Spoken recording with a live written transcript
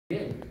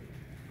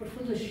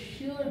was a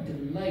sheer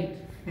delight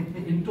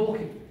in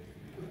talking.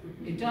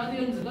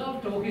 Italians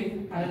love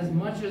talking as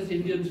much as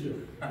Indians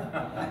do.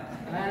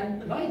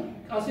 And like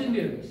us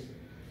Indians,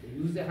 they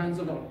use their hands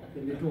a lot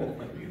when they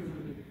talk.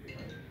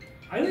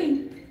 I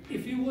think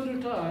if you were to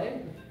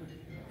tie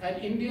an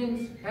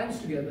Indian's hands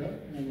together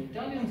and an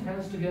Italian's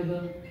hands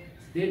together,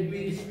 they'd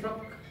be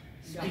struck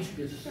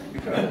speechless.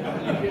 They'd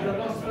have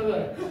lost for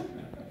words.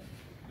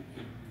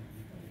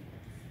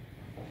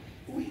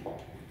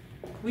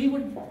 We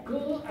would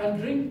go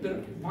and drink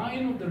the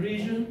wine of the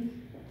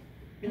region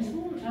in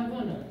small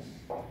tavernas,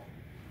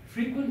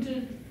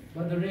 frequented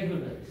by the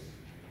regulars,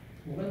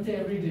 who went there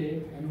every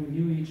day and who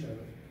knew each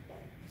other.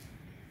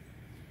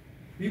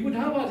 We would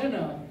have our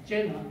dinner,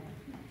 cena,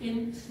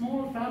 in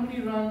small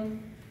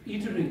family-run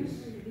eateries,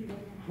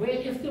 where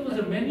if there was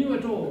a menu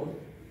at all,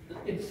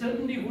 it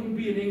certainly wouldn't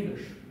be in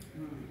English.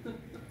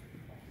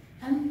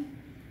 And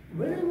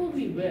wherever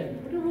we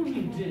went, whatever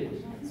we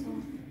did,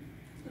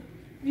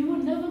 we were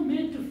never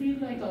made to feel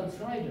like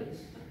outsiders.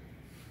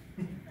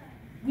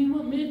 We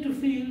were made to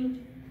feel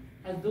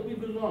as though we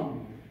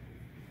belonged.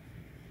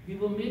 We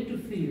were made to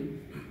feel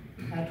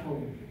at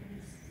home.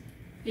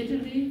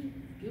 Italy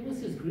gave us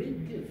this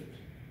great gift,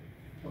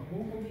 a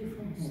home away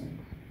from home,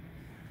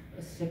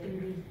 a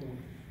secondary home.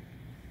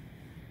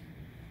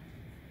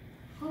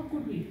 How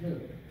could we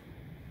help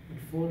but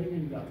falling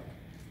in love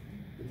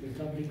with this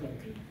lovely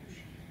country?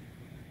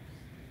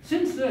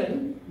 Since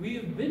then,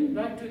 we've been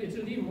back to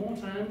Italy more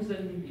times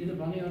than either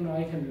Bunny or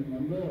I can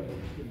remember or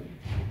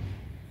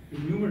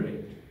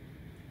enumerate.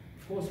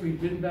 Of course, we've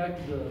been back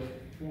to the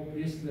 4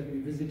 places that we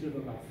visited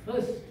on our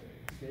first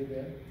stay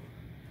there.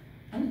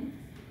 And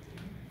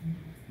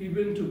we've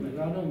been to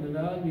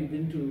Milan, we've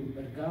been to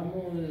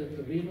Bergamo,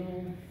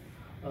 Torino,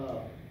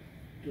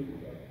 to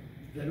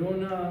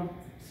Verona,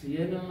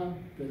 Siena,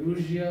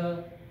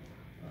 Perugia,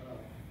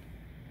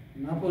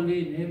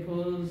 Napoli,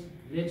 Naples,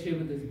 Lecce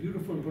with its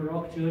beautiful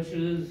Baroque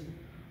churches,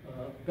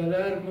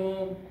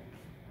 Palermo,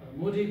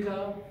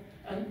 Modica,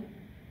 and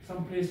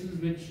some places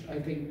which I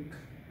think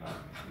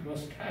I've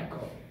lost track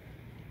of.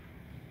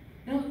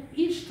 Now,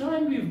 each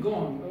time we've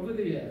gone over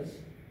the years,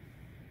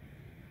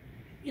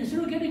 instead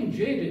of getting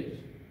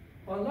jaded,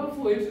 our love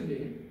for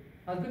Italy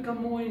has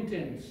become more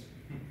intense.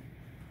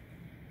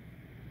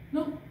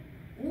 Now,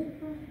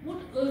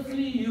 what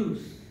earthly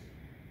use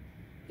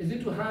is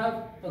it to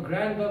have a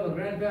grand love, a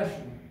grand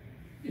passion,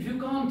 if you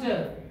can't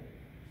tell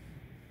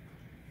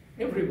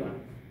everyone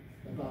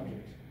about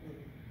it?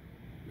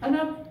 And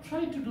I've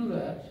tried to do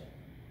that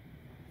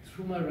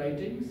through my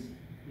writings,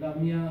 la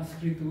mia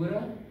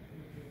scrittura,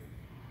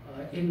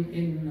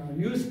 in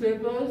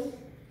newspapers,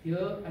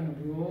 here and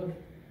abroad,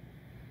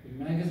 in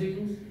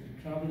magazines,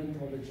 in travel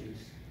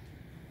anthologies.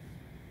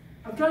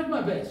 I've tried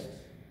my best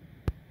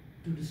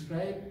to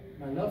describe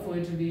my love for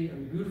Italy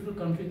and the beautiful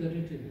country that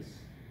it is.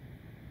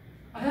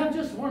 I have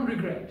just one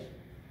regret,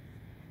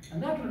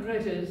 and that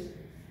regret is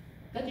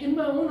that in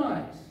my own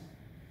eyes,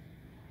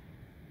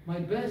 my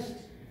best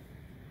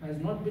has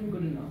not been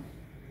good enough.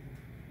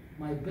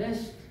 My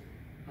best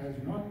has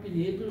not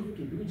been able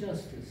to do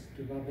justice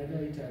to La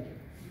Bella Italia.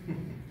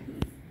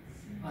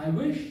 I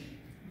wish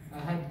I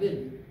had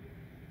been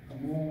a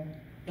more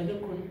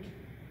eloquent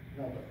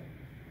lover.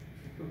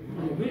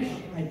 I wish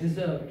I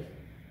deserved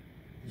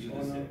this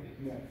honor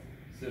more.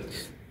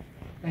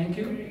 Thank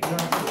you.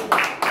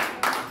 Grazie.